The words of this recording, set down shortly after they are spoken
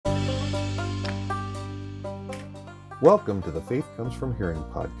Welcome to the Faith Comes From Hearing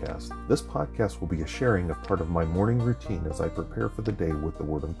podcast. This podcast will be a sharing of part of my morning routine as I prepare for the day with the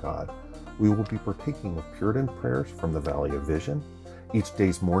Word of God. We will be partaking of Puritan prayers from the Valley of Vision, each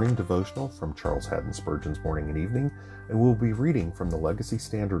day's morning devotional from Charles Haddon Spurgeon's Morning and Evening, and we'll be reading from the Legacy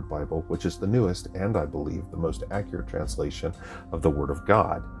Standard Bible, which is the newest and, I believe, the most accurate translation of the Word of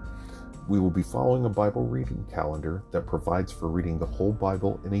God. We will be following a Bible reading calendar that provides for reading the whole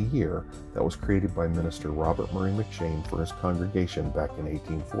Bible in a year that was created by Minister Robert Murray McCheyne for his congregation back in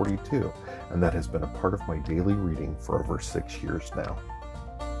 1842, and that has been a part of my daily reading for over 6 years now.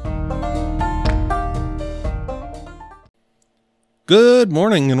 Good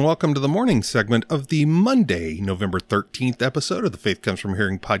morning and welcome to the morning segment of the Monday, November 13th episode of the Faith Comes From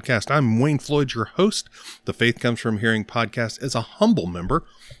Hearing podcast. I'm Wayne Floyd, your host. The Faith Comes From Hearing podcast is a humble member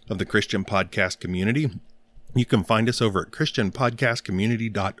of the Christian podcast community. You can find us over at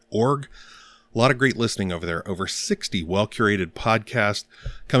christianpodcastcommunity.org. A lot of great listening over there. Over 60 well-curated podcasts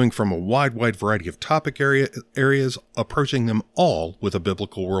coming from a wide variety of topic areas, approaching them all with a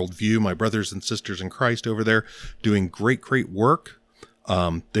biblical worldview. My brothers and sisters in Christ over there doing great work.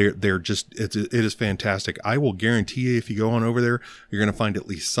 They're just, it is fantastic. I will guarantee you, if you go on over there, you're going to find at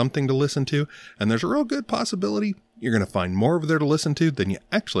least something to listen to. And there's a real good possibility you're going to find more over there to listen to than you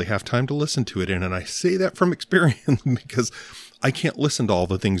actually have time to listen to it in. And I say that from experience because I can't listen to all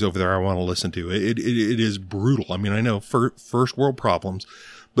the things over there I want to listen to. It is brutal. I mean, I know first world problems,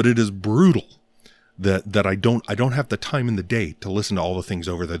 but it is brutal that I don't have the time in the day to listen to all the things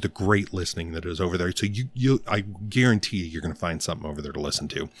over there, the great listening that is over there. So I guarantee you're going to find something over there to listen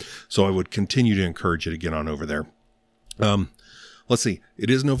to. So I would continue to encourage you to get on over there. Let's see. It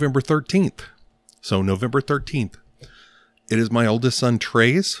is November 13th. So November 13th, it is my oldest son,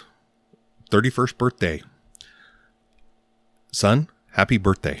 Trey's 31st birthday. Son, happy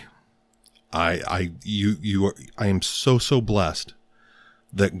birthday. I am so blessed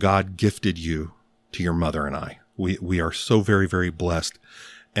that God gifted you to your mother and I. We are so very blessed,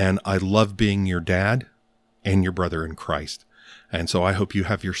 and I love being your dad and your brother in Christ. And so I hope you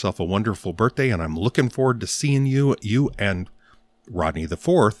have yourself a wonderful birthday, and I'm looking forward to seeing you and Rodney the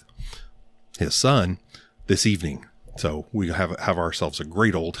Fourth, his son, this evening. So we have ourselves a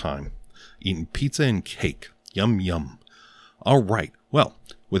great old time eating pizza and cake. Yum. All right. Well,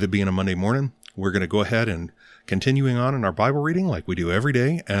 with it being a Monday morning, we're going to go ahead and continuing on in our Bible reading like we do every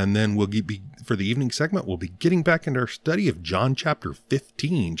day. And then for the evening segment, we'll be getting back into our study of John chapter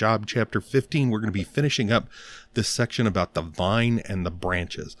 15. John chapter 15, we're going to be finishing up this section about the vine and the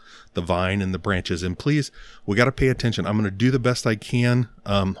branches. The vine and the branches. And please, we got to pay attention. I'm going to do the best I can.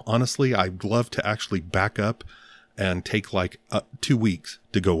 Honestly, I'd love to actually back up and take like 2 weeks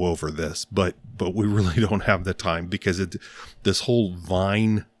to go over this, but we really don't have the time because this whole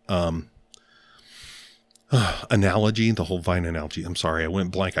vine analogy, the whole vine analogy. I'm sorry, I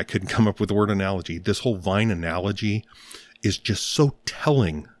went blank. I couldn't come up with the word analogy. This whole vine analogy is just so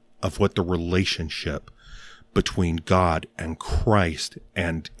telling of what the relationship between God and Christ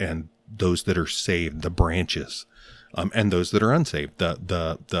and those that are saved, the branches, and those that are unsaved,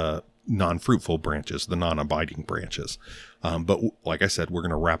 the non-fruitful branches, the non-abiding branches. But like I said, we're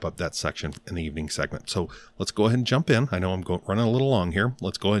going to wrap up that section in the evening segment. So let's go ahead and jump in. I know I'm running a little long here.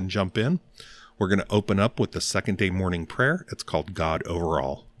 Let's go ahead and jump in. We're going to open up with the second day morning prayer. It's called God Over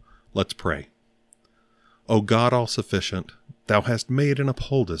All. Let's pray. O God, all sufficient, thou hast made and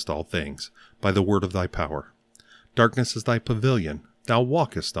upholdest all things by the word of thy power. Darkness is thy pavilion. Thou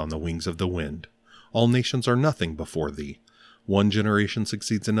walkest on the wings of the wind. All nations are nothing before thee. One generation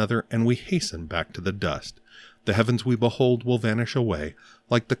succeeds another, and we hasten back to the dust. The heavens we behold will vanish away,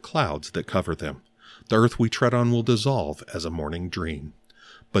 like the clouds that cover them. The earth we tread on will dissolve as a morning dream.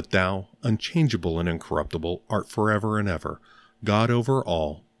 But thou, unchangeable and incorruptible, art forever and ever, God over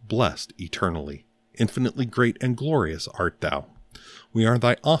all, blessed eternally. Infinitely great and glorious art thou. We are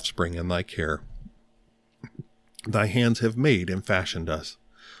thy offspring and thy care. Thy hands have made and fashioned us.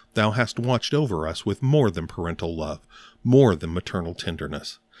 Thou hast watched over us with more than parental love, more than maternal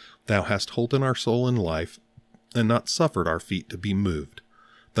tenderness. Thou hast holden our soul in life, and not suffered our feet to be moved.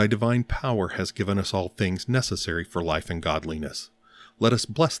 Thy divine power has given us all things necessary for life and godliness. Let us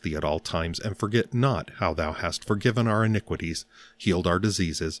bless thee at all times, and forget not how thou hast forgiven our iniquities, healed our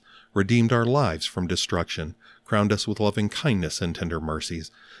diseases, redeemed our lives from destruction, crowned us with loving kindness and tender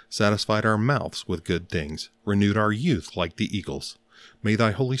mercies, satisfied our mouths with good things, renewed our youth like the eagles. May thy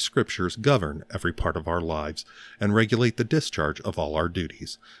holy scriptures govern every part of our lives, and regulate the discharge of all our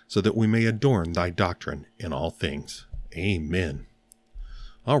duties, so that we may adorn thy doctrine in all things. Amen.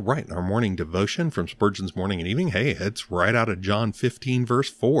 All right, our morning devotion from Spurgeon's Morning and Evening. Hey, it's right out of John 15, verse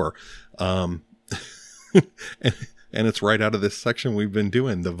 4. And And it's right out of this section we've been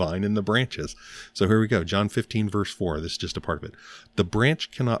doing, the vine and the branches. So here we go. John 15, verse 4. This is just a part of it. The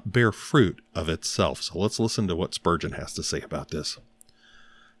branch cannot bear fruit of itself. So let's listen to what Spurgeon has to say about this.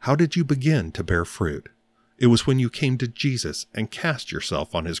 How did you begin to bear fruit? It was when you came to Jesus and cast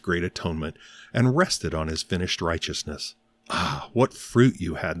yourself on his great atonement and rested on his finished righteousness. Ah, what fruit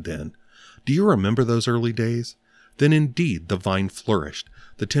you had then! Do you remember those early days? Then indeed the vine flourished,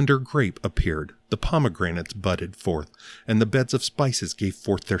 the tender grape appeared, the pomegranates budded forth, and the beds of spices gave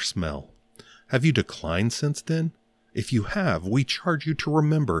forth their smell. Have you declined since then? If you have, we charge you to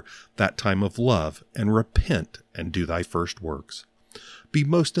remember that time of love, and repent and do thy first works. Be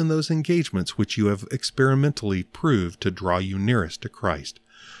most in those engagements which you have experimentally proved to draw you nearest to Christ,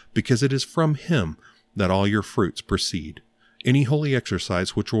 because it is from him that all your fruits proceed. Any holy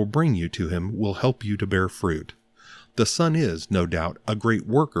exercise which will bring you to him will help you to bear fruit. The sun is, no doubt, a great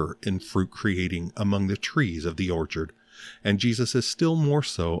worker in fruit creating among the trees of the orchard, and Jesus is still more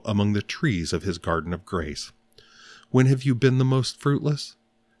so among the trees of his garden of grace. When have you been the most fruitless?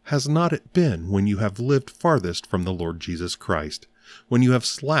 Has not it been when you have lived farthest from the Lord Jesus Christ, when you have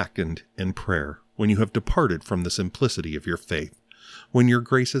slackened in prayer, when you have departed from the simplicity of your faith, when your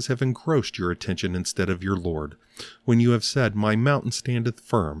graces have engrossed your attention instead of your Lord, when you have said, My mountain standeth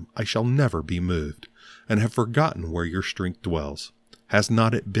firm, I shall never be moved, and have forgotten where your strength dwells? Has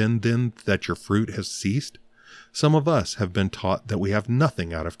not it been then that your fruit has ceased? Some of us have been taught that we have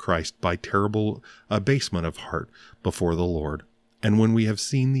nothing out of Christ by terrible abasement of heart before the Lord. And when we have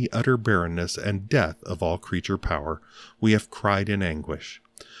seen the utter barrenness and death of all creature power, we have cried in anguish.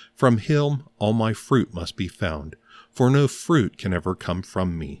 From him all my fruit must be found, for no fruit can ever come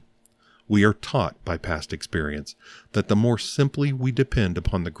from me. We are taught by past experience that the more simply we depend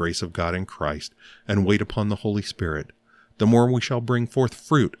upon the grace of God in Christ and wait upon the Holy Spirit, the more we shall bring forth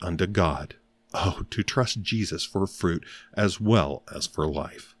fruit unto God. Oh, to trust Jesus for fruit as well as for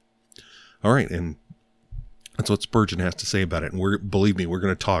life. All right, and that's what Spurgeon has to say about it. And believe me, we're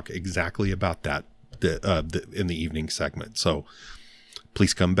going to talk exactly about that in the evening segment. So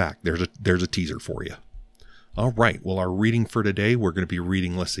please come back. There's a teaser for you. All right. Well, our reading for today, we're going to be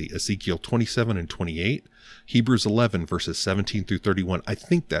reading, Ezekiel 27 and 28, Hebrews 11 verses 17 through 31. I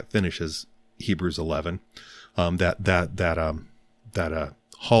think that finishes Hebrews 11. That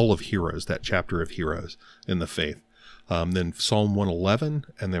hall of heroes, that chapter of heroes in the faith. Then Psalm 111,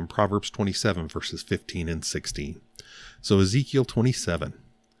 and then Proverbs 27, verses 15 and 16. So Ezekiel 27,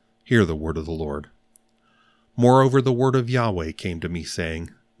 hear the word of the Lord. Moreover, the word of Yahweh came to me,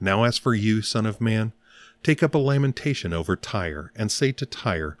 saying, Now as for you, son of man, take up a lamentation over Tyre, and say to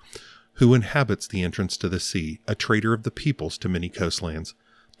Tyre, who inhabits the entrance to the sea, a trader of the peoples to many coastlands,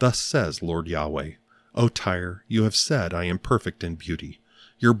 Thus says Lord Yahweh, O Tyre, you have said, I am perfect in beauty.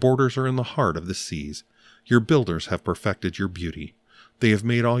 Your borders are in the heart of the seas. Your builders have perfected your beauty. They have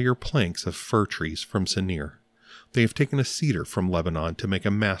made all your planks of fir trees from Senir. They have taken a cedar from Lebanon to make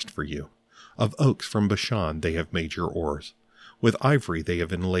a mast for you. Of oaks from Bashan they have made your oars. With ivory they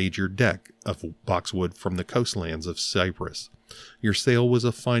have inlaid your deck of boxwood from the coastlands of Cyprus. Your sail was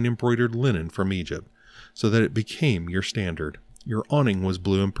of fine embroidered linen from Egypt, so that it became your standard. Your awning was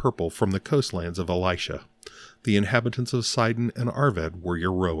blue and purple from the coastlands of Elisha. The inhabitants of Sidon and Arvad were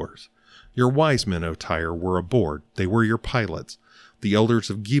your rowers. Your wise men, O Tyre, were aboard. They were your pilots. The elders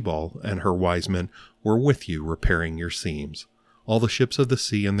of Gebal and her wise men were with you repairing your seams. All the ships of the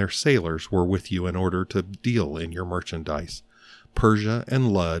sea and their sailors were with you in order to deal in your merchandise. Persia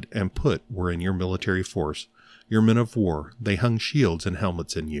and Lud and Put were in your military force. Your men of war, they hung shields and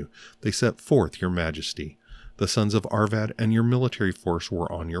helmets in you. They set forth your majesty. The sons of Arvad and your military force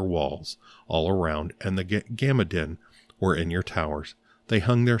were on your walls, all around, and the Gamadin were in your towers. They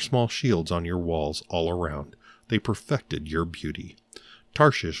hung their small shields on your walls all around. They perfected your beauty.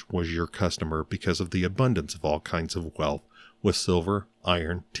 Tarshish was your customer because of the abundance of all kinds of wealth. With silver,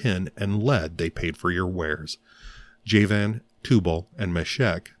 iron, tin, and lead they paid for your wares. Javan, Tubal, and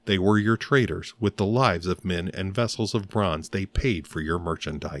Meshech, they were your traders. With the lives of men and vessels of bronze they paid for your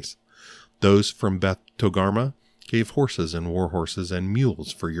merchandise. Those from Beth Togarmah gave horses and war horses and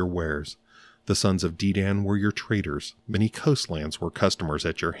mules for your wares. The sons of Dedan were your traders. Many coastlands were customers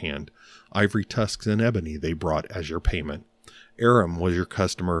at your hand. Ivory tusks and ebony they brought as your payment. Aram was your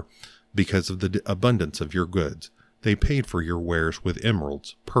customer because of the abundance of your goods. They paid for your wares with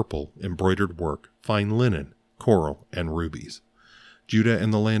emeralds, purple, embroidered work, fine linen, coral, and rubies. Judah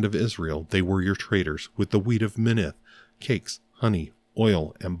and the land of Israel, they were your traders. With the wheat of Minnith, cakes, honey,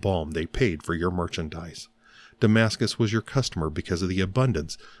 oil, and balm they paid for your merchandise. Damascus was your customer because of the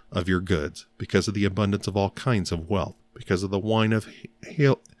abundance of your goods, because of the abundance of all kinds of wealth, because of the wine of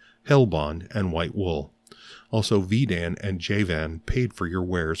Helbon and white wool. Also Vedan and Javan paid for your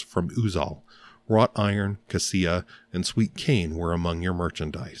wares from Uzal. Wrought iron, cassia, and sweet cane were among your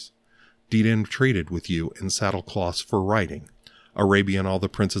merchandise. Dedan traded with you in saddlecloths for riding. Arabia and all the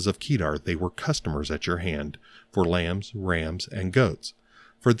princes of Kedar, they were customers at your hand, for lambs, rams, and goats.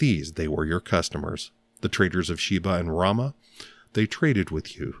 For these they were your customers. The traders of Sheba and Ramah, they traded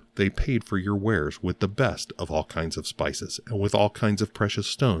with you. They paid for your wares with the best of all kinds of spices, and with all kinds of precious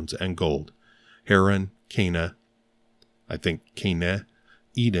stones and gold. Haran, Canaan,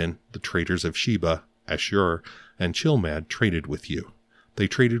 Eden, the traders of Sheba, Ashur, and Chilmad traded with you. They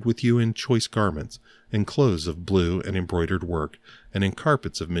traded with you in choice garments, in clothes of blue and embroidered work, and in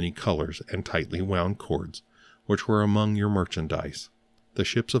carpets of many colors and tightly wound cords, which were among your merchandise. The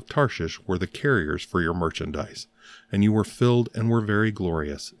ships of Tarshish were the carriers for your merchandise, and you were filled and were very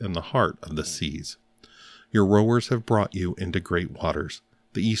glorious in the heart of the seas. Your rowers have brought you into great waters.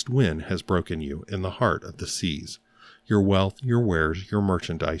 The east wind has broken you in the heart of the seas. Your wealth, your wares, your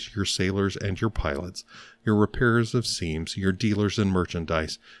merchandise, your sailors and your pilots, your repairers of seams, your dealers in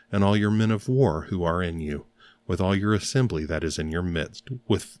merchandise, and all your men of war who are in you, with all your assembly that is in your midst,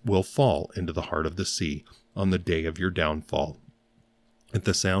 will fall into the heart of the sea on the day of your downfall. At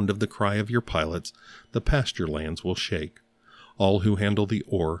the sound of the cry of your pilots, the pasture lands will shake. All who handle the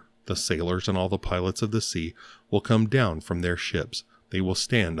oar, the sailors and all the pilots of the sea, will come down from their ships. They will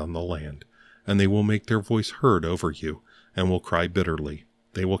stand on the land, and they will make their voice heard over you, and will cry bitterly.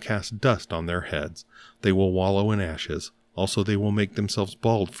 They will cast dust on their heads. They will wallow in ashes. Also they will make themselves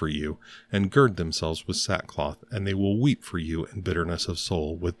bald for you, and gird themselves with sackcloth, and they will weep for you in bitterness of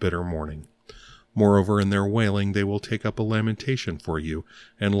soul, with bitter mourning. Moreover, in their wailing they will take up a lamentation for you,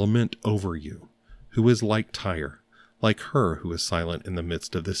 and lament over you. Who is like Tyre, like her who is silent in the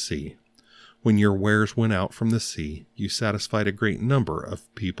midst of the sea? When your wares went out from the sea, you satisfied a great number of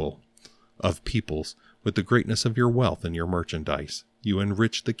peoples with the greatness of your wealth and your merchandise. You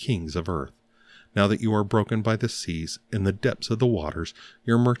enriched the kings of earth. Now that you are broken by the seas, in the depths of the waters,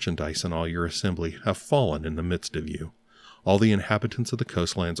 your merchandise and all your assembly have fallen in the midst of you. All the inhabitants of the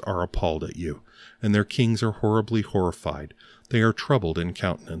coastlands are appalled at you, and their kings are horribly horrified. They are troubled in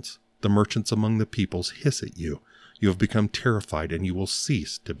countenance. The merchants among the peoples hiss at you. You have become terrified, and you will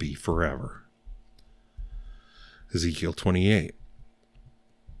cease to be forever. Ezekiel 28.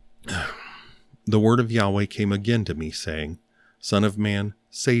 The word of Yahweh came again to me, saying, Son of man,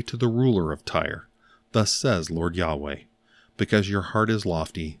 say to the ruler of Tyre, Thus says Lord Yahweh, because your heart is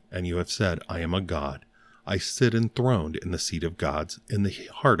lofty, and you have said, I am a god. I sit enthroned in the seat of gods, in the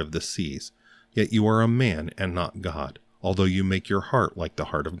heart of the seas. Yet you are a man and not God, although you make your heart like the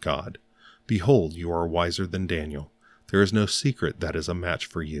heart of God. Behold, you are wiser than Daniel. There is no secret that is a match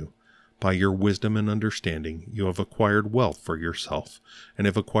for you. By your wisdom and understanding you have acquired wealth for yourself, and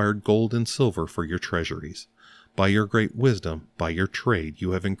have acquired gold and silver for your treasuries. By your great wisdom, by your trade,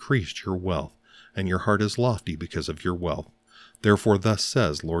 you have increased your wealth, and your heart is lofty because of your wealth. Therefore thus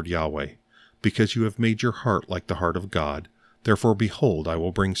says Lord Yahweh, because you have made your heart like the heart of God, therefore behold, I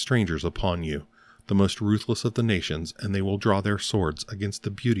will bring strangers upon you, the most ruthless of the nations, and they will draw their swords against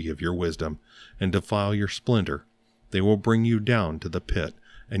the beauty of your wisdom, and defile your splendor. They will bring you down to the pit,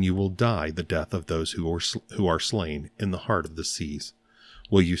 and you will die the death of those who are slain in the heart of the seas.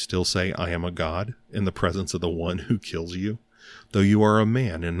 Will you still say, I am a god, in the presence of the one who kills you? Though you are a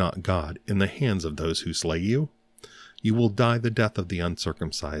man and not God, in the hands of those who slay you? You will die the death of the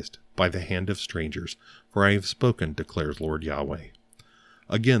uncircumcised, by the hand of strangers, for I have spoken, declares Lord Yahweh.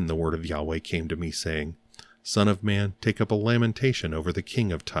 Again the word of Yahweh came to me, saying, Son of man, take up a lamentation over the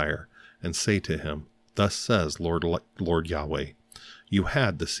king of Tyre, and say to him, Thus says Lord Yahweh, You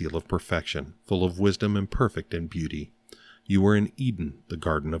had the seal of perfection, full of wisdom and perfect in beauty. You were in Eden, the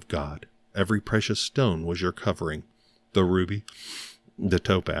garden of God. Every precious stone was your covering, the ruby, the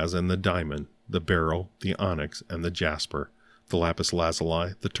topaz, and the diamond, the beryl, the onyx, and the jasper, the lapis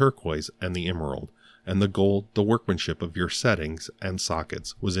lazuli, the turquoise, and the emerald, and the gold, the workmanship of your settings and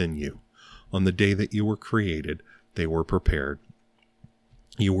sockets, was in you. On the day that you were created, they were prepared.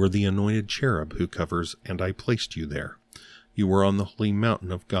 You were the anointed cherub who covers, and I placed you there. You were on the holy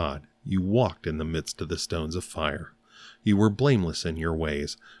mountain of God. You walked in the midst of the stones of fire. You were blameless in your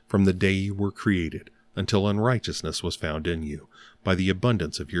ways, from the day you were created, until unrighteousness was found in you. By the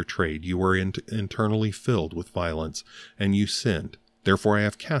abundance of your trade you were internally filled with violence, and you sinned. Therefore I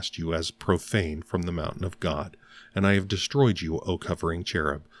have cast you as profane from the mountain of God, and I have destroyed you, O covering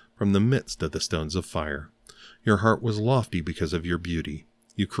cherub, from the midst of the stones of fire. Your heart was lofty because of your beauty.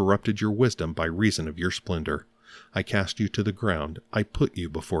 You corrupted your wisdom by reason of your splendor. I cast you to the ground. I put you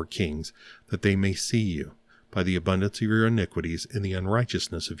before kings, that they may see you. By the abundance of your iniquities and the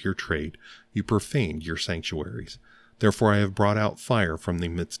unrighteousness of your trade, you profaned your sanctuaries. Therefore I have brought out fire from the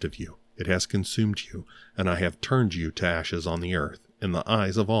midst of you. It has consumed you, and I have turned you to ashes on the earth, in the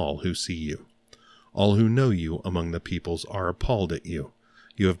eyes of all who see you. All who know you among the peoples are appalled at you.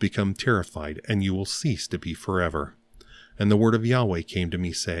 You have become terrified, and you will cease to be forever. And the word of Yahweh came to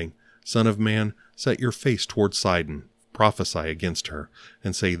me, saying, Son of man, set your face toward Sidon, prophesy against her,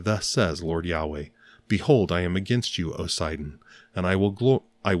 and say, Thus says Lord Yahweh, Behold, I am against you, O Sidon, and I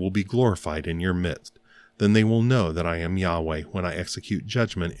will be glorified in your midst. Then they will know that I am Yahweh when I execute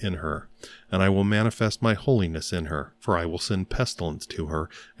judgment in her, and I will manifest my holiness in her, for I will send pestilence to her,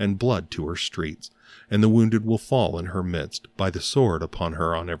 and blood to her streets. And the wounded will fall in her midst, by the sword upon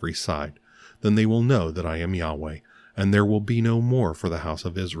her on every side. Then they will know that I am Yahweh, and there will be no more for the house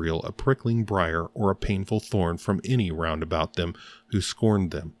of Israel a prickling briar or a painful thorn from any round about them who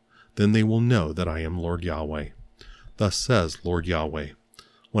scorned them. Then they will know that I am Lord Yahweh. Thus says Lord Yahweh,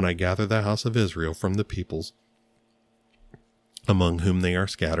 when I gather the house of Israel from the peoples among whom they are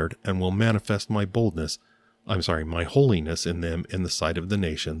scattered, and will manifest my holiness in them in the sight of the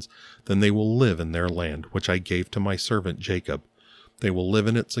nations, then they will live in their land, which I gave to my servant Jacob. They will live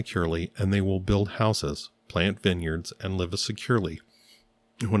in it securely, and they will build houses, plant vineyards, and live securely,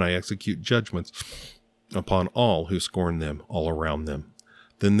 when I execute judgments upon all who scorn them all around them.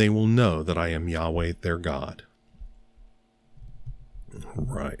 Then they will know that I am Yahweh their God.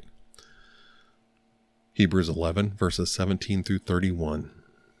 Right. Hebrews 11, verses 17 through 31.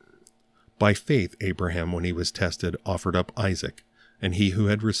 By faith Abraham, when he was tested, offered up Isaac, and he who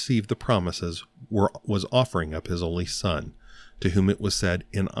had received the promises was offering up his only son, to whom it was said,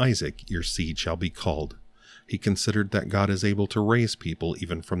 In Isaac your seed shall be called. He considered that God is able to raise people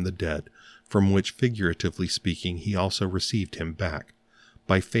even from the dead, from which, figuratively speaking, he also received him back.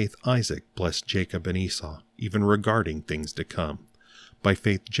 By faith Isaac blessed Jacob and Esau, even regarding things to come. By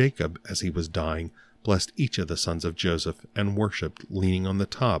faith Jacob, as he was dying, blessed each of the sons of Joseph, and worshipped, leaning on the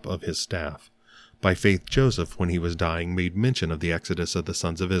top of his staff. By faith Joseph, when he was dying, made mention of the exodus of the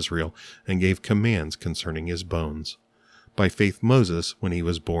sons of Israel, and gave commands concerning his bones. By faith Moses, when he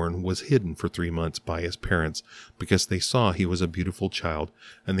was born, was hidden for 3 months by his parents, because they saw he was a beautiful child,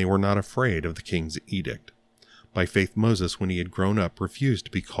 and they were not afraid of the king's edict. By faith Moses, when he had grown up, refused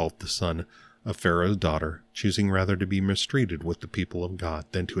to be called the son of Pharaoh's daughter, choosing rather to be mistreated with the people of God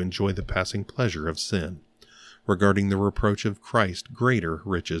than to enjoy the passing pleasure of sin. Regarding the reproach of Christ, greater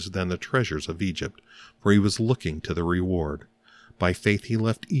riches than the treasures of Egypt, for he was looking to the reward. By faith he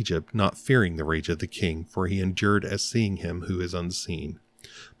left Egypt, not fearing the rage of the king, for he endured as seeing him who is unseen.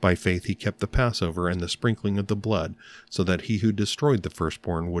 By faith he kept the Passover and the sprinkling of the blood, so that he who destroyed the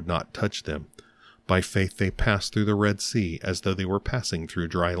firstborn would not touch them. By faith they passed through the Red Sea, as though they were passing through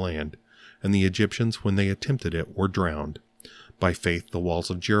dry land, and the Egyptians, when they attempted it, were drowned. By faith the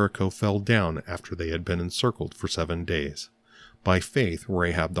walls of Jericho fell down after they had been encircled for 7 days. By faith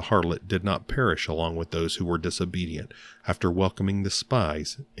Rahab the harlot did not perish along with those who were disobedient, after welcoming the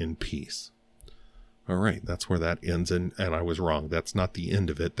spies in peace. All right, that's where that ends, and I was wrong. That's not the end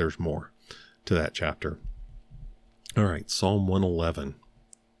of it. There's more to that chapter. All right, Psalm 111.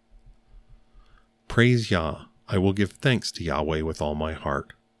 Praise Yah, I will give thanks to Yahweh with all my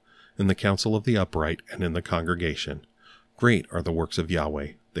heart. In the council of the upright and in the congregation. Great are the works of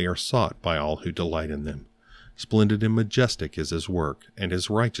Yahweh, they are sought by all who delight in them. Splendid and majestic is his work, and his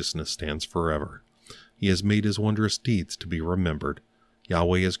righteousness stands forever. He has made his wondrous deeds to be remembered.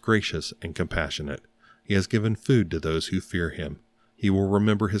 Yahweh is gracious and compassionate. He has given food to those who fear him. He will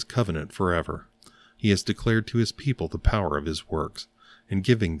remember his covenant forever. He has declared to his people the power of his works, in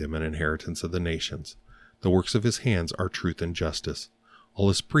giving them an inheritance of the nations. The works of his hands are truth and justice. All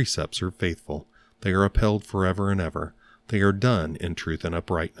his precepts are faithful. They are upheld forever and ever. They are done in truth and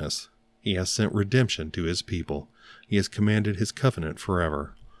uprightness. He has sent redemption to his people. He has commanded his covenant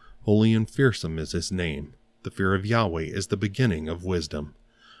forever. Holy and fearsome is his name. The fear of Yahweh is the beginning of wisdom.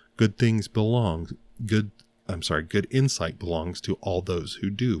 Good insight belongs to all those who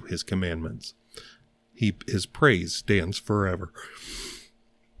do his commandments. His praise stands forever.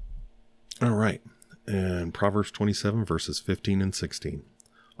 All right. And Proverbs 27, verses 15 and 16.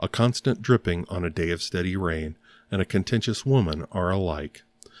 A constant dripping on a day of steady rain, and a contentious woman are alike.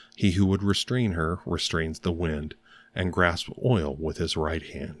 He who would restrain her restrains the wind, and grasps oil with his right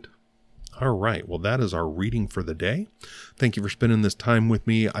hand. All right. Well, that is our reading for the day. Thank you for spending this time with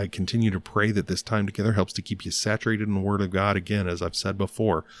me. I continue to pray that this time together helps to keep you saturated in the Word of God. Again, as I've said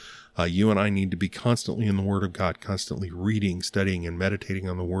before, you and I need to be constantly in the Word of God, constantly reading, studying, and meditating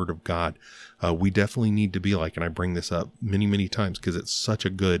on the Word of God. We definitely need to be like, and I bring this up many, many times because it's such a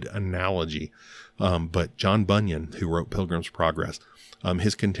good analogy. But John Bunyan, who wrote Pilgrim's Progress,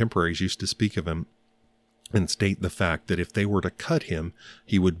 his contemporaries used to speak of him and state the fact that if they were to cut him,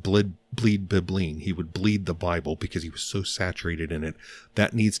 he would bleed Bibline. He would bleed the Bible because he was so saturated in it.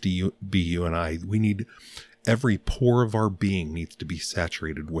 That needs to be you and I. Every pore of our being needs to be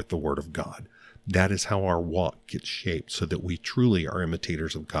saturated with the Word of God. That is how our walk gets shaped, so that we truly are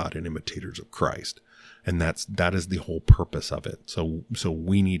imitators of God and imitators of Christ. And that is the whole purpose of it. So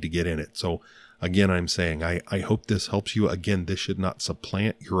we need to get in it. So again, I'm saying, I hope this helps you. Again, this should not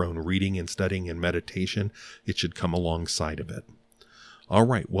supplant your own reading and studying and meditation. It should come alongside of it. All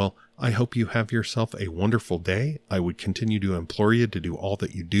right. Well, I hope you have yourself a wonderful day. I would continue to implore you to do all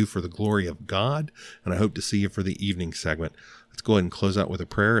that you do for the glory of God. And I hope to see you for the evening segment. Let's go ahead and close out with a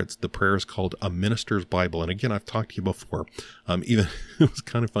prayer. The prayer is called A Minister's Bible. And again, I've talked to you before. It was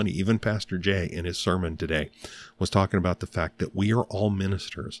kind of funny. Even Pastor Jay in his sermon today was talking about the fact that we are all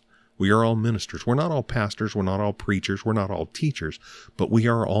ministers. We are all ministers. We're not all pastors. We're not all preachers. We're not all teachers, but we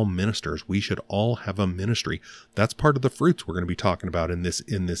are all ministers. We should all have a ministry. That's part of the fruits we're going to be talking about in this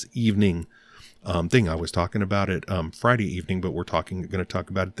evening thing. I was talking about it Friday evening, but we're going to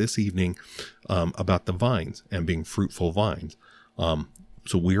talk about it this evening about the vines and being fruitful vines.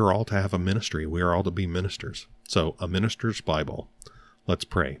 So we are all to have a ministry. We are all to be ministers. So A Minister's Bible. Let's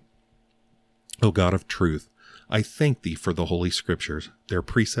pray. O God of truth, I thank thee for the Holy Scriptures, their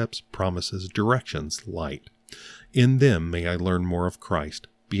precepts, promises, directions, light. In them may I learn more of Christ,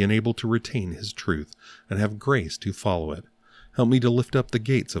 be enabled to retain his truth, and have grace to follow it. Help me to lift up the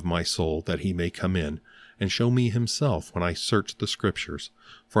gates of my soul, that he may come in, and show me himself when I search the Scriptures.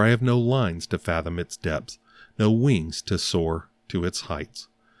 For I have no lines to fathom its depths, no wings to soar to its heights.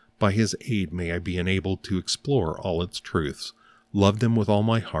 By his aid may I be enabled to explore all its truths, love them with all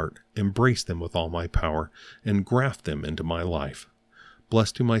my heart, embrace them with all my power, and graft them into my life. Bless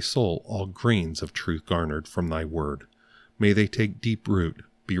to my soul all grains of truth garnered from thy word. May they take deep root,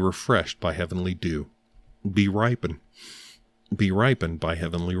 be refreshed by heavenly dew, be ripened by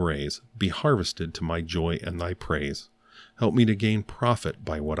heavenly rays, be harvested to my joy and thy praise. Help me to gain profit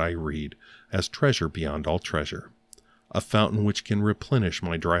by what I read, as treasure beyond all treasure, a fountain which can replenish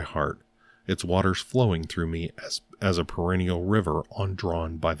my dry heart, its waters flowing through me as a perennial river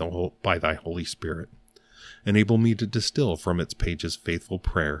undrawn by thy Holy Spirit. Enable me to distill from its pages faithful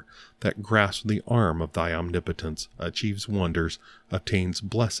prayer that grasps the arm of thy omnipotence, achieves wonders, obtains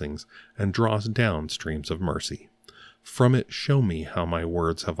blessings, and draws down streams of mercy. From it show me how my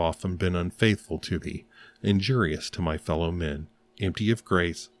words have often been unfaithful to thee, injurious to my fellow men, empty of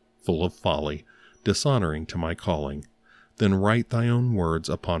grace, full of folly, dishonoring to my calling. Then write thy own words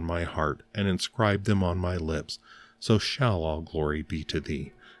upon my heart, and inscribe them on my lips. So shall all glory be to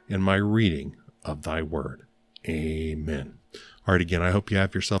thee in my reading of thy word. Amen. All right, again, I hope you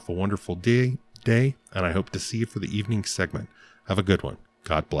have yourself a wonderful day, and I hope to see you for the evening segment. Have a good one.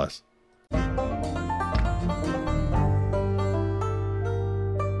 God bless.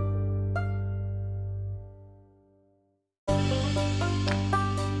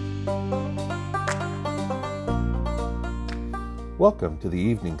 Welcome to the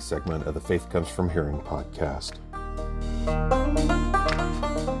evening segment of the Faith Comes From Hearing podcast.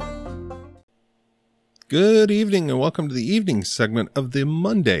 Good evening and welcome to the evening segment of the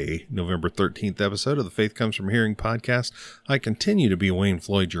Monday, November 13th episode of the Faith Comes From Hearing podcast. I continue to be Wayne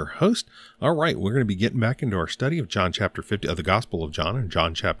Floyd, your host. All right, we're going to be getting back into our study of John chapter 50, of the Gospel of John, and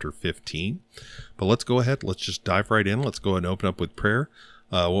John chapter 15. But let's go ahead. Let's just dive right in. Let's go ahead and open up with prayer.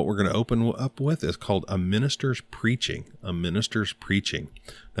 What we're going to open up with is called A Minister's Preaching. A Minister's Preaching.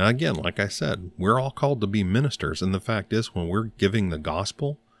 Now, again, like I said, we're all called to be ministers. And the fact is, when we're giving the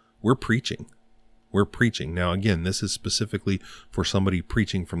gospel, we're preaching. We're preaching. Now, again, this is specifically for somebody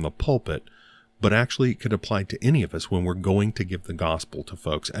preaching from the pulpit, but actually it could apply to any of us when we're going to give the gospel to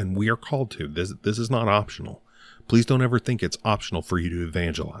folks. And we are called to. This is not optional. Please don't ever think it's optional for you to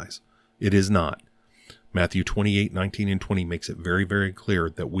evangelize. It is not. Matthew 28:19 and 20 makes it very, very clear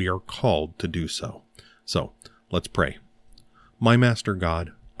that we are called to do so. So, let's pray. My Master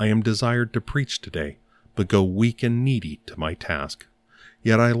God, I am desired to preach today, but go weak and needy to my task.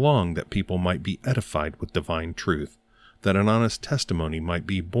 Yet I long that people might be edified with divine truth, that an honest testimony might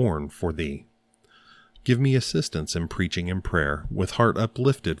be borne for thee. Give me assistance in preaching and prayer, with heart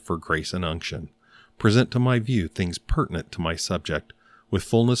uplifted for grace and unction. Present to my view things pertinent to my subject, with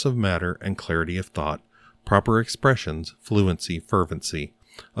fullness of matter and clarity of thought, proper expressions, fluency, fervency,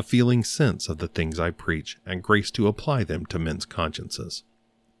 a feeling sense of the things I preach, and grace to apply them to men's consciences.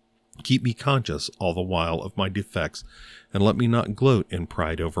 Keep me conscious all the while of my defects, and let me not gloat in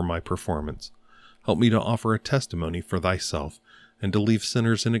pride over my performance. Help me to offer a testimony for thyself, and to leave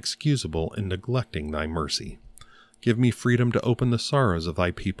sinners inexcusable in neglecting thy mercy. Give me freedom to open the sorrows of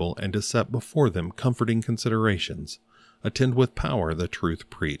thy people, and to set before them comforting considerations. Attend with power the truth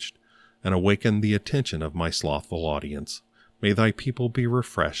preached, and awaken the attention of my slothful audience. May thy people be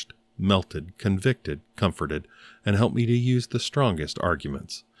refreshed, melted, convicted, comforted, and help me to use the strongest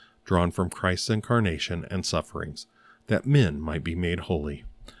arguments, drawn from Christ's incarnation and sufferings, that men might be made holy.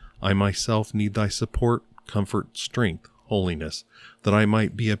 I myself need thy support, comfort, strength, holiness, that I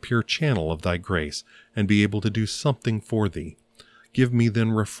might be a pure channel of thy grace, and be able to do something for thee. Give me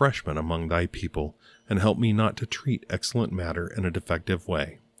then refreshment among thy people, and help me not to treat excellent matter in a defective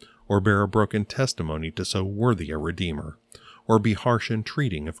way, or bear a broken testimony to so worthy a Redeemer, or be harsh in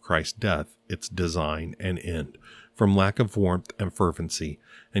treating of Christ's death, its design and end, from lack of warmth and fervency,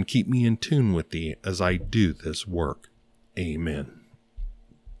 and keep me in tune with thee as I do this work. Amen.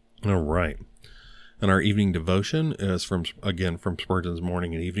 All right. And our evening devotion is from Spurgeon's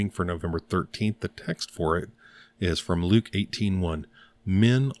Morning and Evening for November 13th. The text for it is from Luke 18:1.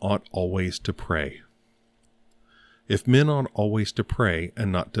 Men ought always to pray. If men ought always to pray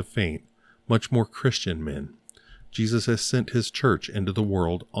and not to faint, much more Christian men. Jesus has sent his church into the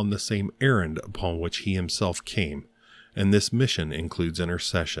world on the same errand upon which he himself came, and this mission includes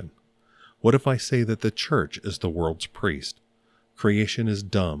intercession. What if I say that the church is the world's priest? Creation is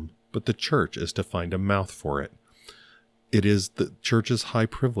dumb, but the church is to find a mouth for it. It is the church's high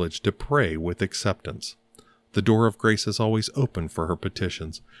privilege to pray with acceptance. The door of grace is always open for her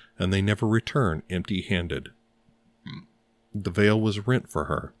petitions, and they never return empty-handed. The veil was rent for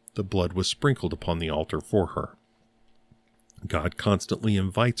her. The blood was sprinkled upon the altar for her. God constantly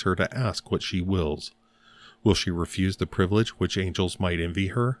invites her to ask what she wills. Will she refuse the privilege which angels might envy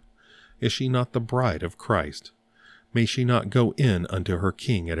her? Is she not the bride of Christ? May she not go in unto her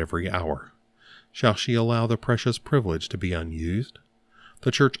King at every hour? Shall she allow the precious privilege to be unused?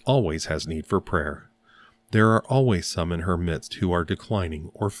 The church always has need for prayer. There are always some in her midst who are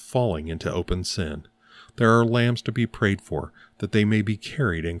declining or falling into open sin. There are lambs to be prayed for, that they may be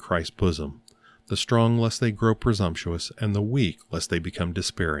carried in Christ's bosom, the strong lest they grow presumptuous, and the weak lest they become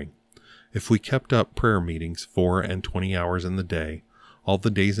despairing. If we kept up prayer meetings 4 and 20 hours in the day, all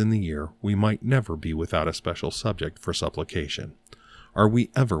the days in the year, we might never be without a special subject for supplication. Are we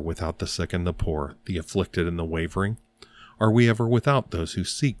ever without the sick and the poor, the afflicted and the wavering? Are we ever without those who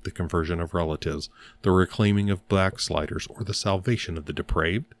seek the conversion of relatives, the reclaiming of backsliders, or the salvation of the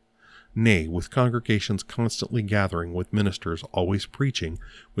depraved? Nay, with congregations constantly gathering, with ministers always preaching,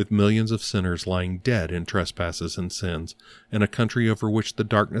 with millions of sinners lying dead in trespasses and sins, in a country over which the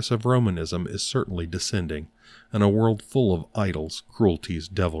darkness of Romanism is certainly descending, and a world full of idols, cruelties,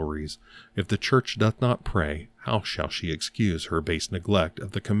 devilries, if the church doth not pray, how shall she excuse her base neglect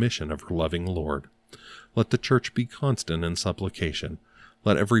of the commission of her loving Lord? Let the church be constant in supplication.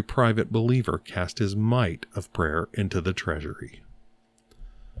 Let every private believer cast his mite of prayer into the treasury.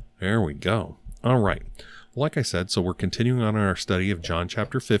 There we go. All right. Like I said, so we're continuing on our study of John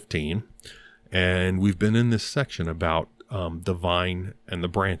chapter 15, and we've been in this section about the vine and the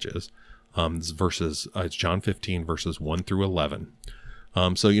branches. It's John 15, verses 1 through 11.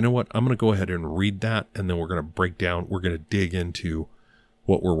 So you know what? I'm going to go ahead and read that, and then we're going to dig into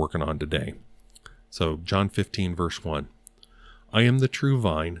what we're working on today. So John 15, verse 1. I am the true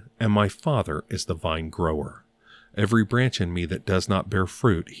vine, and my Father is the vine grower. Every branch in me that does not bear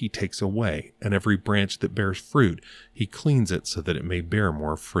fruit, he takes away, and every branch that bears fruit, he cleans it so that it may bear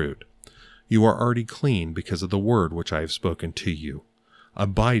more fruit. You are already clean because of the word which I have spoken to you.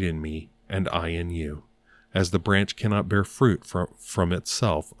 Abide in me, and I in you. As the branch cannot bear fruit from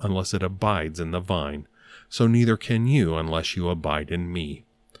itself unless it abides in the vine, so neither can you unless you abide in me.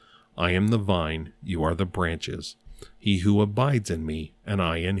 I am the vine, you are the branches. He who abides in me, and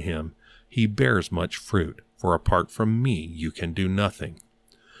I in him, he bears much fruit, for apart from me you can do nothing.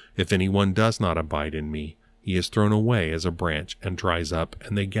 If anyone does not abide in me, he is thrown away as a branch and dries up,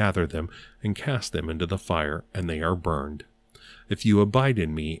 and they gather them and cast them into the fire, and they are burned. If you abide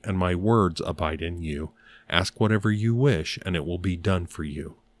in me, and my words abide in you, ask whatever you wish, and it will be done for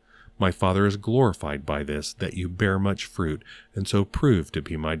you. My Father is glorified by this, that you bear much fruit, and so prove to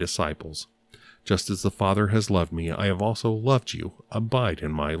be my disciples. Just as the Father has loved me, I have also loved you. Abide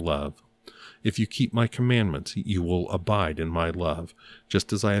in my love. If you keep my commandments, you will abide in my love,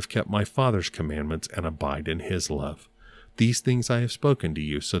 just as I have kept my Father's commandments and abide in his love. These things I have spoken to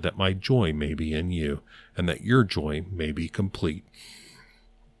you, so that my joy may be in you, and that your joy may be complete.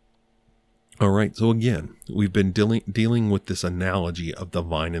 All right, so again, we've been dealing with this analogy of the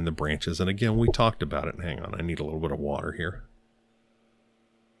vine and the branches. And again, we talked about it. Hang on, I need a little bit of water here.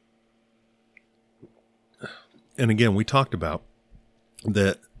 And again, we talked about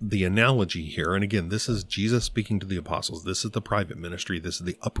that the analogy here, and again, this is Jesus speaking to the apostles. This is the private ministry. This is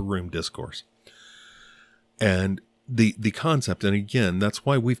the upper room discourse. And the concept, and again, that's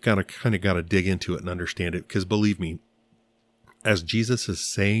why we've got to dig into it and understand it, because believe me, as Jesus is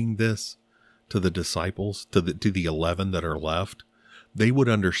saying this to the disciples, to the 11 that are left, they would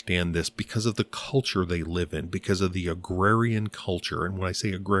understand this because of the culture they live in, because of the agrarian culture. And when I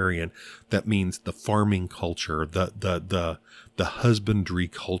say agrarian, that means the farming culture, the husbandry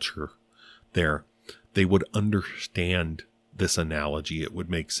culture there. They would understand this analogy. It would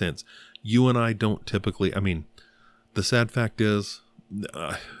make sense. You and I don't typically, I mean, the sad fact is,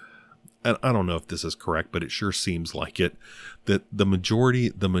 I don't know if this is correct, but it sure seems like it, that the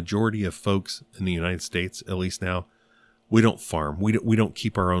majority of folks in the United States, at least now, we don't farm. We don't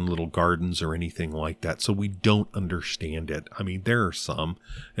keep our own little gardens or anything like that. So we don't understand it. I mean, there are some,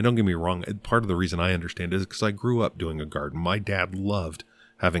 and don't get me wrong, part of the reason I understand it is because I grew up doing a garden. My dad loved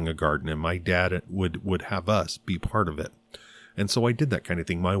having a garden, and my dad would have us be part of it. And so I did that kind of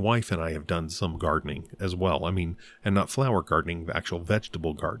thing. My wife and I have done some gardening as well. I mean, and not flower gardening, actual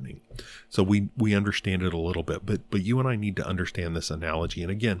vegetable gardening. So we understand it a little bit, but you and I need to understand this analogy.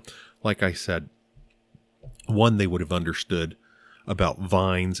 And again, like I said, one, they would have understood about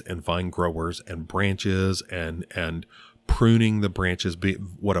vines and vine growers and branches and pruning the branches,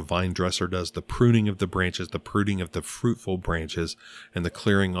 what a vine dresser does, the pruning of the branches, the pruning of the fruitful branches, and the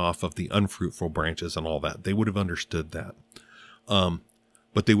clearing off of the unfruitful branches and all that. They would have understood that.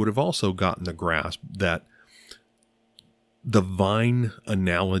 But they would have also gotten the grasp that the vine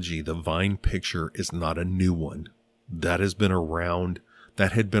analogy, the vine picture is not a new one. That has been around,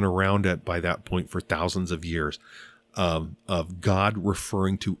 that had been around by that point for thousands of years, of God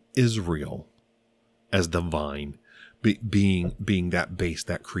referring to Israel as the vine, being that base,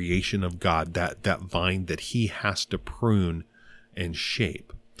 that creation of God, that vine that he has to prune and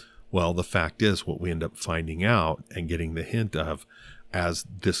shape. Well, the fact is, what we end up finding out and getting the hint of as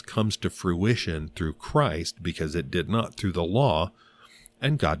this comes to fruition through Christ, because it did not through the law,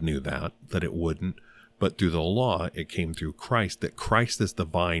 and God knew that it wouldn't, but through the law, it came through Christ, that Christ is the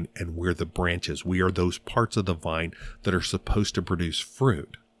vine and we're the branches. We are those parts of the vine that are supposed to produce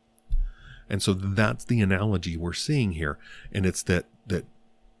fruit. And so that's the analogy we're seeing here. And it's that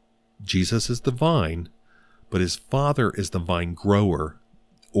Jesus is the vine, but his Father is the vine grower,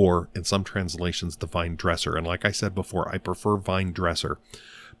 or in some translations, the vine dresser. And like I said before, I prefer vine dresser,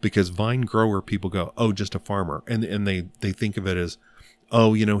 because vine grower, people go, oh, just a farmer. And they think of it as,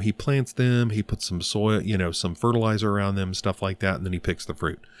 oh, he plants them, he puts some soil, some fertilizer around them, stuff like that, and then he picks the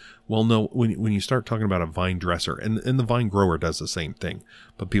fruit. Well, no, when you start talking about a vine dresser, and the vine grower does the same thing,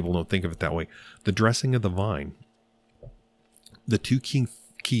 but people don't think of it that way. The dressing of the vine, the two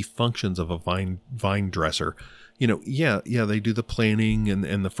key functions of a vine dresser, they do the planting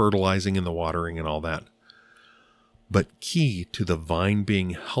and the fertilizing and the watering and all that. But key to the vine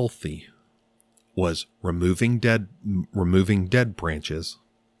being healthy was removing dead branches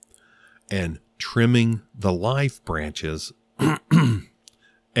and trimming the live branches,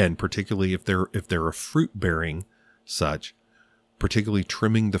 and particularly if they're a fruit bearing such, particularly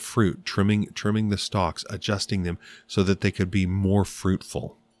trimming the fruit, trimming the stalks, adjusting them so that they could be more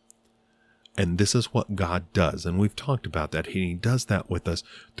fruitful. And this is what God does. And we've talked about that. He does that with us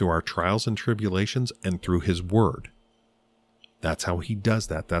through our trials and tribulations and through his word. That's how he does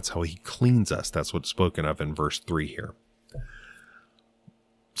that. That's how he cleans us. That's what's spoken of in verse 3 here.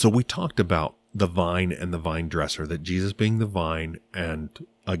 So we talked about the vine and the vine dresser, that Jesus being the vine and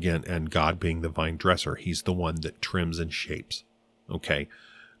God being the vine dresser. He's the one that trims and shapes, okay,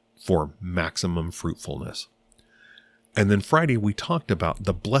 for maximum fruitfulness. And then Friday, we talked about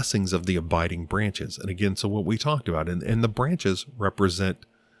the blessings of the abiding branches. And again, so what we talked about, and the branches represent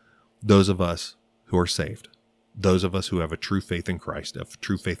those of us who are saved, those of us who have a true faith in Christ, a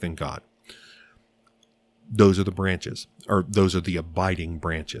true faith in God. Those are the branches, or those are the abiding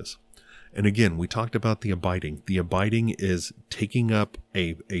branches. And again, we talked about the abiding. The abiding is taking up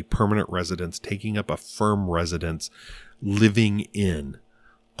a permanent residence, taking up a firm residence, living in.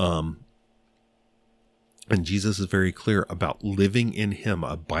 And Jesus is very clear about living in him,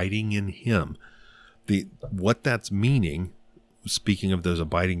 abiding in him. What that's meaning, speaking of those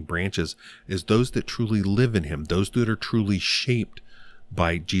abiding branches, is those that truly live in him, those that are truly shaped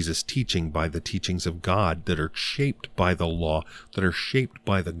by Jesus' teaching, by the teachings of God that are shaped by the law, that are shaped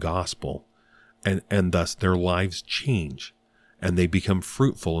by the gospel, and thus their lives change and they become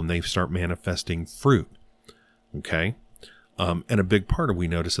fruitful and they start manifesting fruit. Okay? And a big part we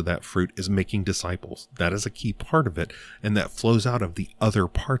notice of that fruit is making disciples. That is a key part of it, and that flows out of the other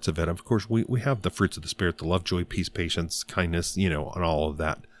parts of it. Of course, we have the fruits of the Spirit, the love, joy, peace, patience, kindness, and all of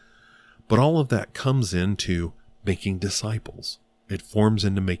that. But all of that comes into making disciples. It forms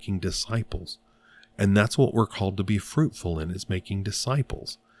into making disciples. And that's what we're called to be fruitful in, is making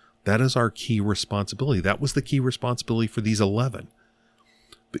disciples. That is our key responsibility. That was the key responsibility for these 11.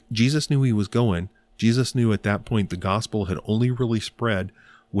 But Jesus knew he was going. Jesus knew at that point the gospel had only really spread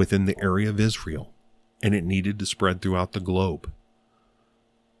within the area of Israel, and it needed to spread throughout the globe.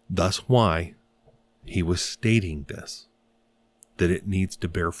 Thus why he was stating this, that it needs to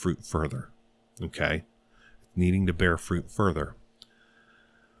bear fruit further. Okay? Needing to bear fruit further.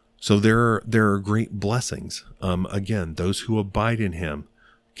 So there are great blessings. Again, those who abide in him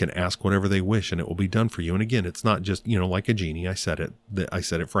can ask whatever they wish and it will be done for you. And again, it's not just, like a genie. I said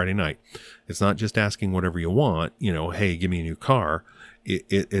it Friday night. It's not just asking whatever you want, hey, give me a new car.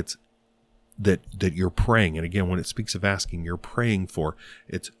 It's that you're praying. And again, when it speaks of asking, you're praying for,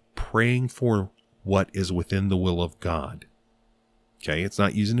 it's praying for what is within the will of God. Okay. It's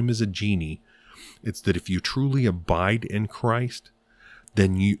not using him as a genie. It's that if you truly abide in Christ,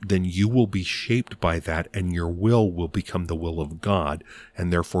 then you will be shaped by that, and your will become the will of God,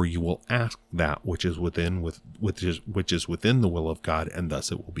 and therefore you will ask that which is within the will of God, and thus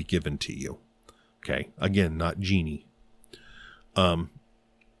it will be given to you. Okay, again, not genie. But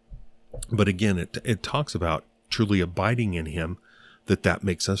again, it talks about truly abiding in him, that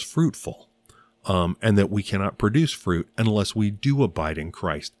makes us fruitful, and that we cannot produce fruit unless we do abide in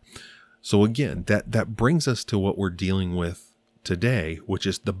Christ. So again, that brings us to what we're dealing with today, which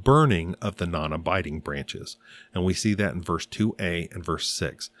is the burning of the non-abiding branches. And we see that in verse 2a and verse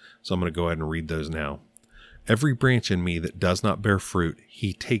 6. So I'm going to go ahead and read those now. Every branch in me that does not bear fruit,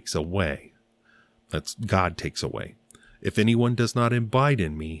 he takes away. That's God takes away. If anyone does not abide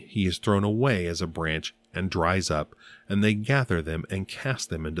in me, he is thrown away as a branch and dries up, and they gather them and cast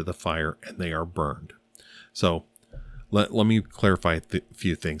them into the fire, and they are burned. So let me clarify a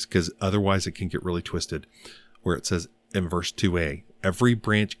few things, because otherwise it can get really twisted, where it says in verse 2a, every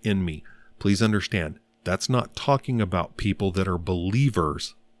branch in me. Please understand, that's not talking about people that are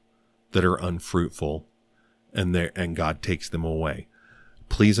believers that are unfruitful and God takes them away.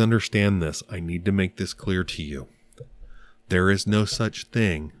 Please understand this. I need to make this clear to you. There is no such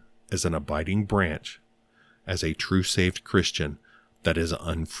thing as an abiding branch as a true saved Christian that is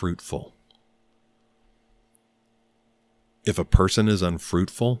unfruitful. If a person is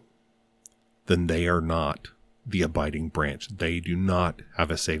unfruitful, then they are not the abiding branch. They do not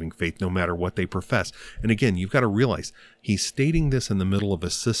have a saving faith, no matter what they profess. And again, you've got to realize he's stating this in the middle of a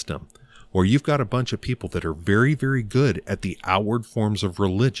system where you've got a bunch of people that are very, very good at the outward forms of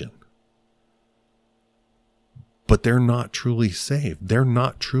religion, but they're not truly saved. They're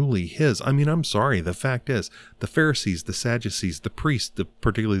not truly his. I mean, I'm sorry. The fact is, the Pharisees, the Sadducees, the priests,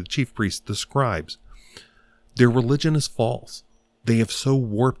 particularly the chief priests, the scribes, their religion is false. They have so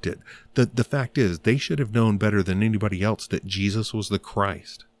warped it that the fact is they should have known better than anybody else that Jesus was the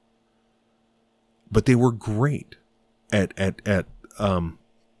Christ. But they were great at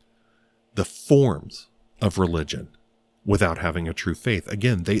the forms of religion without having a true faith.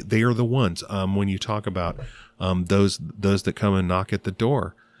 Again, they are the ones, when you talk about those that come and knock at the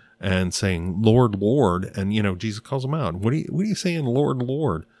door and saying, Lord, Lord, and Jesus calls them out. What are you saying, Lord,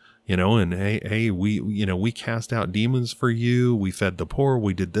 Lord? And hey, we cast out demons for you. We fed the poor.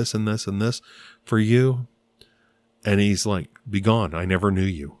 We did this and this and this for you. And he's like, be gone. I never knew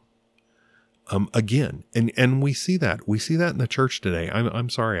you. Again, and we see that in the church today. I'm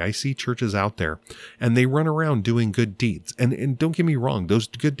sorry. I see churches out there and they run around doing good deeds. And don't get me wrong. Those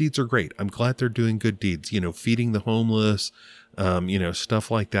good deeds are great. I'm glad they're doing good deeds, feeding the homeless,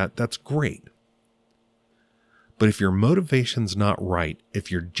 stuff like that. That's great. But if your motivation's not right, if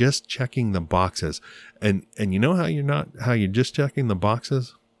you're just checking the boxes, and you know how you're just checking the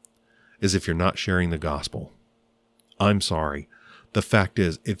boxes is if you're not sharing the gospel. I'm sorry. The fact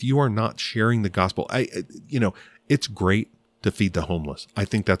is, if you are not sharing the gospel, it's great to feed the homeless. I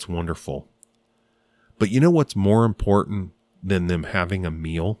think that's wonderful. But you know what's more important than them having a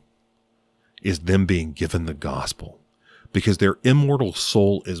meal is them being given the gospel, because their immortal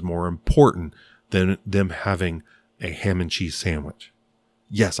soul is more important than them having a ham and cheese sandwich.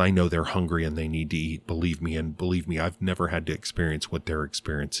 Yes, I know they're hungry and they need to eat. Believe me, I've never had to experience what they're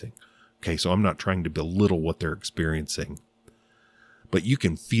experiencing. Okay, so I'm not trying to belittle what they're experiencing. but you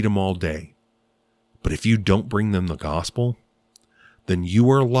can feed them all day. But if you don't bring them the gospel, then you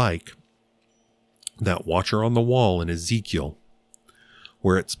are like that watcher on the wall in Ezekiel,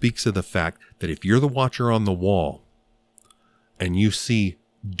 where it speaks of the fact that if you're the watcher on the wall and you see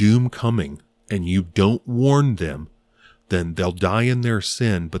doom coming and you don't warn them, then they'll die in their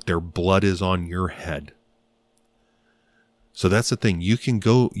sin, but their blood is on your head. So that's the thing. You can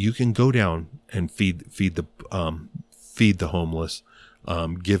go down and feed the homeless,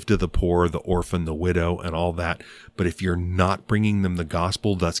 give to the poor, the orphan, the widow, and all that. But if you're not bringing them the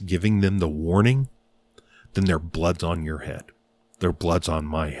gospel, thus giving them the warning, then their blood's on your head. Their blood's on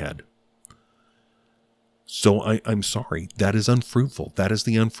my head. So I'm sorry. That is unfruitful. That is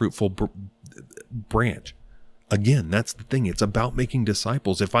the unfruitful branch. Again, that's the thing. It's about making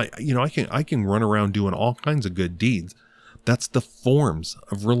disciples. If I can run around doing all kinds of good deeds. That's the forms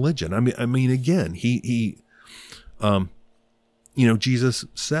of religion. I mean, again, Jesus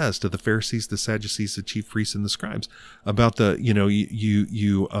says to the Pharisees, the Sadducees, the chief priests, and the scribes about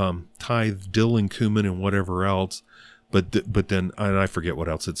you tithe dill and cumin and whatever else, but then, and I forget what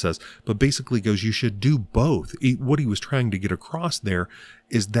else it says, but basically goes, you should do both. What he was trying to get across there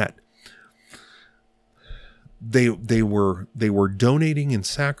is that they were donating and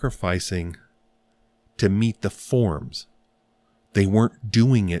sacrificing to meet the forms. They weren't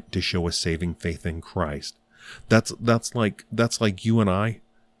doing it to show a saving faith in Christ. That's like you and I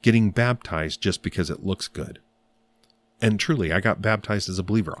getting baptized just because it looks good. And truly, I got baptized as a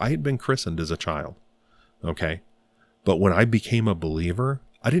believer. I had been christened as a child. Okay. But when I became a believer,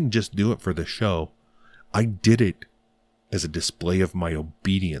 I didn't just do it for the show. I did it as a display of my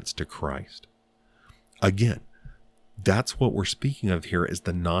obedience to Christ. Again, that's what we're speaking of here, is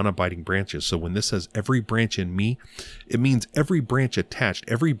the non-abiding branches. So when this says every branch in me, it means every branch attached,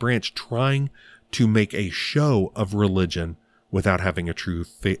 every branch trying to make a show of religion without having a true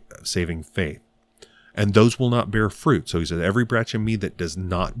saving faith. And those will not bear fruit. So he says, every branch in me that does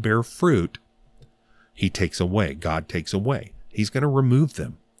not bear fruit, he takes away. God takes away. He's going to remove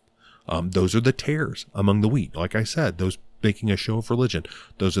them. Those are the tares among the wheat. Like I said, those making a show of religion,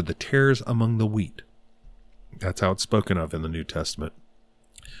 those are the tares among the wheat. That's how it's spoken of in the New Testament.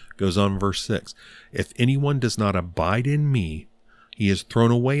 Goes on, verse 6. If anyone does not abide in me, he is thrown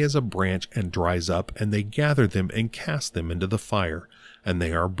away as a branch and dries up, and they gather them and cast them into the fire, and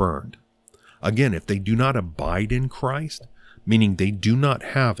they are burned. Again, if they do not abide in Christ, meaning they do not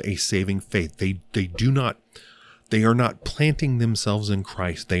have a saving faith, they are not planting themselves in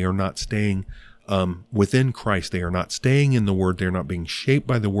Christ, they are not staying within Christ, they are not staying in the Word, they're not being shaped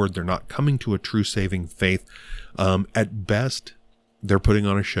by the Word, they're not coming to a true saving faith. At best, they're putting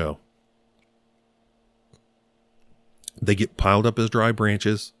on a show. They get piled up as dry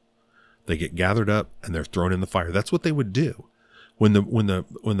branches, they get gathered up, and they're thrown in the fire. That's what they would do when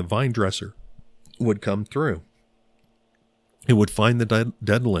the vine dresser would come through. It would find the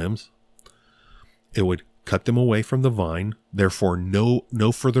dead limbs. It would cut them away from the vine. Therefore,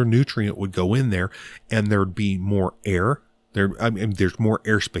 no further nutrient would go in there, and there'd be more air. There's more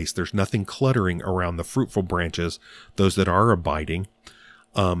airspace. There's nothing cluttering around the fruitful branches, those that are abiding.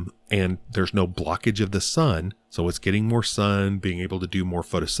 And there's no blockage of the sun. So it's getting more sun, being able to do more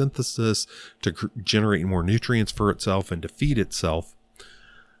photosynthesis, to generate more nutrients for itself and to feed itself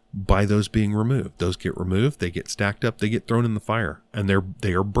by those being removed. Those get removed, they get stacked up, they get thrown in the fire, and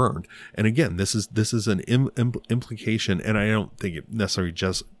they are burned. And again, this is an implication, and I don't think it necessarily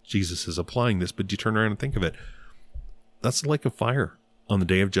just Jesus is applying this, but you turn around and think of it. That's the lake of fire on the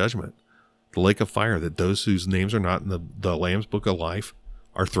day of judgment. The lake of fire that those whose names are not in the Lamb's book of life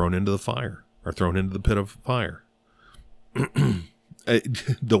are thrown into the fire, are thrown into the pit of fire.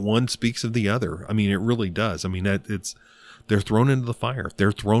 The one speaks of the other. I mean, it really does. I mean, they're thrown into the fire.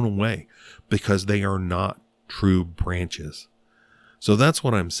 They're thrown away because they are not true branches. So that's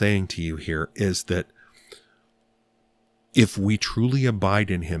what I'm saying to you here, is that if we truly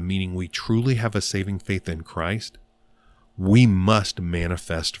abide in him, meaning we truly have a saving faith in Christ, we must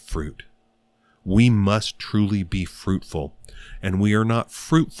manifest fruit. We must truly be fruitful. And we are not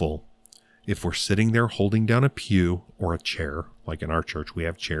fruitful if we're sitting there holding down a pew or a chair. Like in our church, we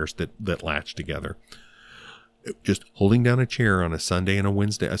have chairs that latch together. Just holding down a chair on a Sunday and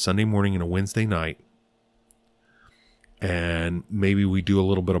a Sunday morning and a Wednesday night. And maybe we do a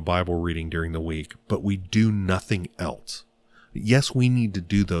little bit of Bible reading during the week, but we do nothing else. Yes, we need to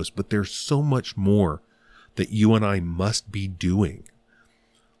do those, but there's so much more that you and I must be doing.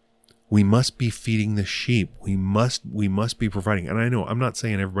 We must be feeding the sheep. We must be providing. And I know I'm not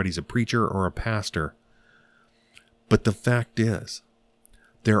saying everybody's a preacher or a pastor, but the fact is,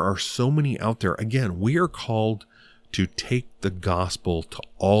 there are so many out there. Again, we are called to take the gospel to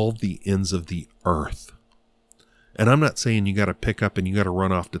all the ends of the earth. And I'm not saying you got to pick up and you got to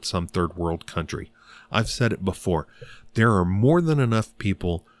run off to some third world country. I've said it before. There are more than enough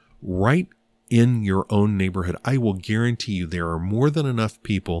people right in your own neighborhood. I will guarantee you there are more than enough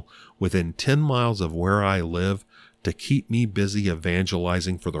people within 10 miles of where I live to keep me busy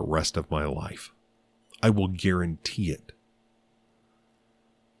evangelizing for the rest of my life. I will guarantee it.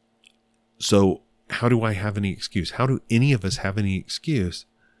 So how do I have any excuse? How do any of us have any excuse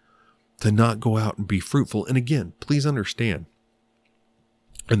to not go out and be fruitful? And again, please understand,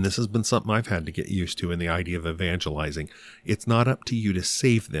 and this has been something I've had to get used to in the idea of evangelizing. It's not up to you to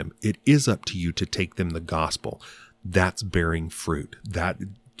save them. It is up to you to take them the gospel. That's bearing fruit. That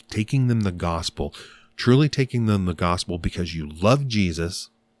taking them the gospel, truly taking them the gospel because you love Jesus,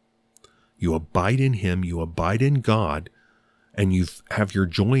 you abide in him, you abide in God, and you have your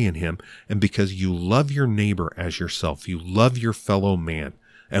joy in him. And because you love your neighbor as yourself, you love your fellow man,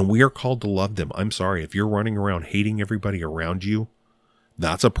 and we are called to love them. I'm sorry, if you're running around hating everybody around you,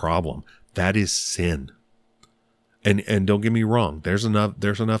 that's a problem. That is sin. And don't get me wrong, there's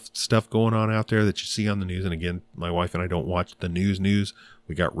enough stuff going on out there that you see on the news. And again, my wife and I don't watch the news.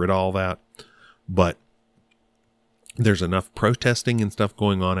 We got rid of all that. But there's enough protesting and stuff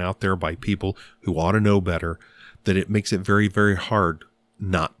going on out there by people who ought to know better that it makes it very, very hard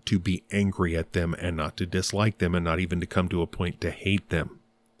not to be angry at them and not to dislike them and not even to come to a point to hate them.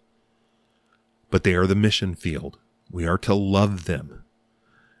 But they are the mission field. We are to love them.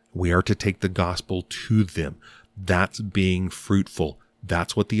 We are to take the gospel to them. That's being fruitful.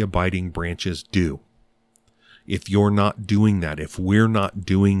 That's what the abiding branches do. If you're not doing that, if we're not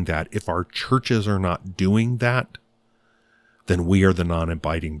doing that, if our churches are not doing that, then we are the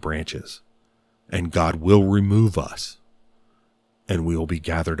non-abiding branches. And God will remove us, and we will be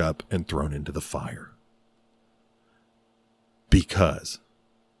gathered up and thrown into the fire. Because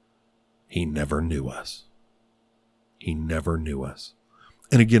he never knew us. He never knew us.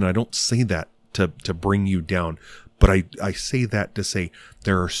 And again, I don't say that to bring you down, but I say that to say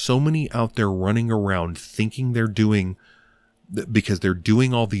there are so many out there running around thinking they're doing, because they're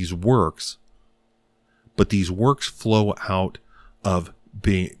doing all these works, but these works flow out of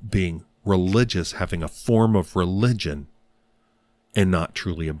being religious, having a form of religion, and not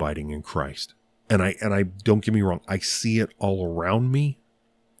truly abiding in Christ. And I don't get me wrong, I see it all around me,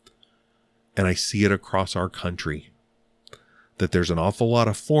 and I see it across our country, that there's an awful lot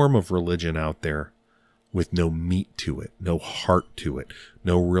of form of religion out there with no meat to it, no heart to it,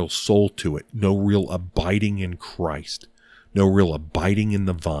 no real soul to it, no real abiding in Christ, no real abiding in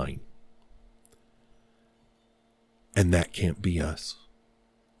the vine. And that can't be us.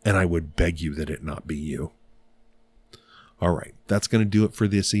 And I would beg you that it not be you. All right, that's going to do it for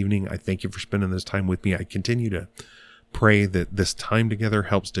this evening. I thank you for spending this time with me. I continue to pray that this time together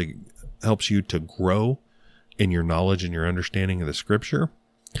helps you to grow in your knowledge and your understanding of the scripture.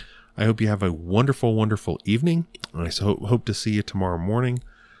 I hope you have a wonderful, wonderful evening. And I hope to see you tomorrow morning.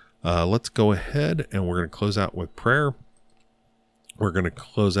 Let's go ahead and we're going to close out with prayer. We're going to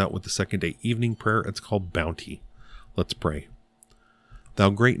close out with the second day evening prayer. It's called Bounty. Let's pray. Thou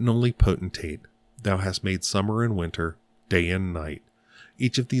great and only potentate, thou hast made summer and winter, day and night.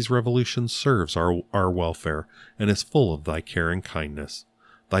 Each of these revolutions serves our welfare and is full of thy care and kindness.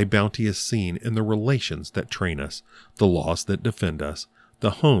 Thy bounty is seen in the relations that train us, the laws that defend us,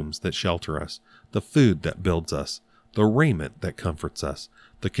 the homes that shelter us, the food that builds us, the raiment that comforts us,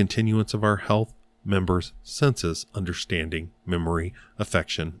 the continuance of our health, members, senses, understanding, memory,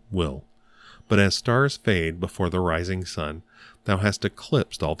 affection, will. But as stars fade before the rising sun, thou hast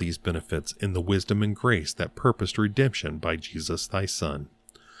eclipsed all these benefits in the wisdom and grace that purposed redemption by Jesus thy Son.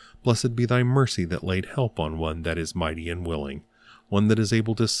 Blessed be thy mercy that laid help on one that is mighty and willing, one that is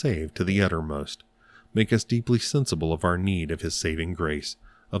able to save to the uttermost. Make us deeply sensible of our need of his saving grace,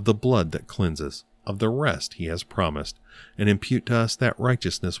 of the blood that cleanses, of the rest he has promised, and impute to us that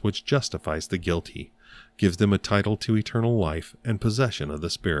righteousness which justifies the guilty, gives them a title to eternal life and possession of the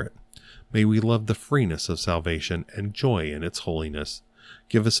Spirit. May we love the freeness of salvation and joy in its holiness.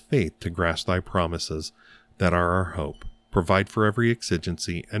 Give us faith to grasp thy promises that are our hope. Provide for every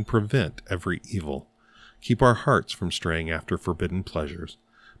exigency and prevent every evil. Keep our hearts from straying after forbidden pleasures.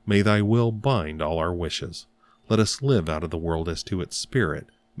 May thy will bind all our wishes. Let us live out of the world as to its spirit,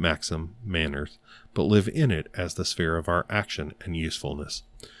 maxim, manners, but live in it as the sphere of our action and usefulness.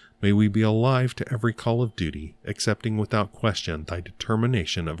 May we be alive to every call of duty, accepting without question thy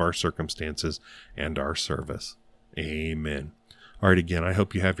determination of our circumstances and our service. Amen. All right, again, I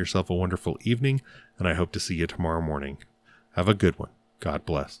hope you have yourself a wonderful evening, and I hope to see you tomorrow morning. Have a good one. God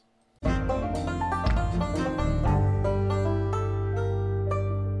bless.